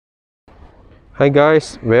Hi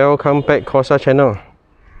guys, welcome back Corsa channel.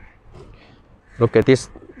 Look at this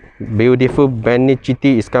beautiful Bentley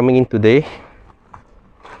GT is coming in today.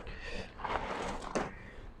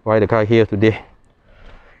 Why the car here today?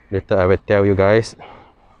 Later I will tell you guys.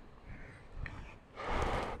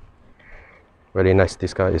 Very nice,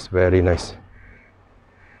 this car is very nice.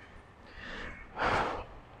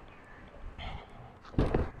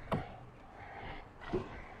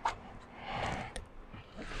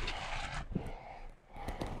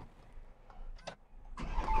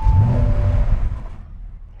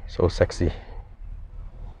 So sexy.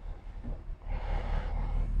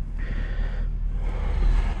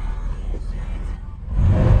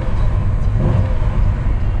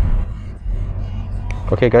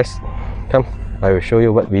 Okay guys, come, I will show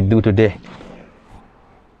you what we do today.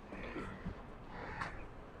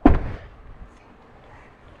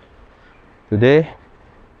 Today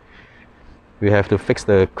we have to fix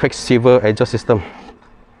the Quicksilver exhaust system.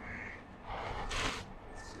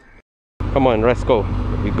 Come on, let's go.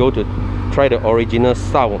 We go to try the original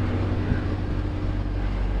sound.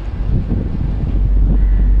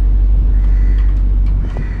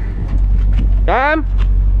 Come!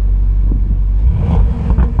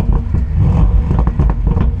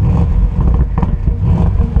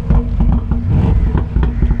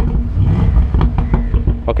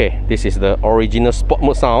 Okay, this is the original sport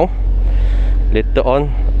mode sound. Later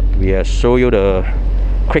on, we will show you the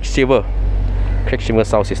Quicksilver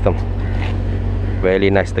sound system.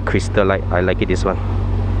 Very nice, the crystal light. I like it, this one.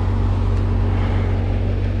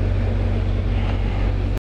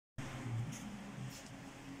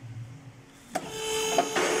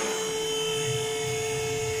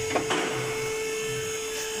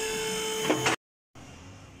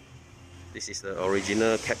 This is the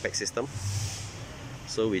original Catback system.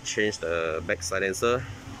 So we changed the back silencer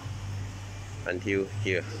until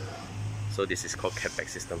here. So this is called Catback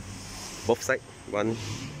system. Both sides, 1,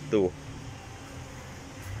 2.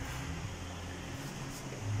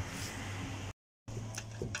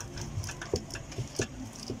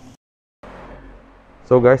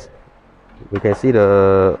 So guys, we can see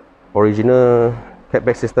the original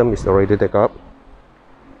Catback system is already taken up.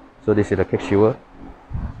 So this is the Quicksilver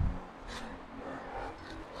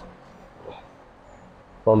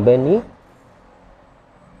from Bentley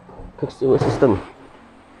Quicksilver system.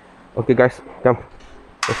 Okay guys, come,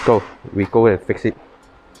 let's go. We go and fix it.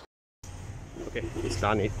 Okay, it's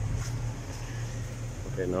done it.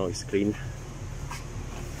 Okay, now it's clean.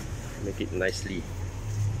 Make it nicely.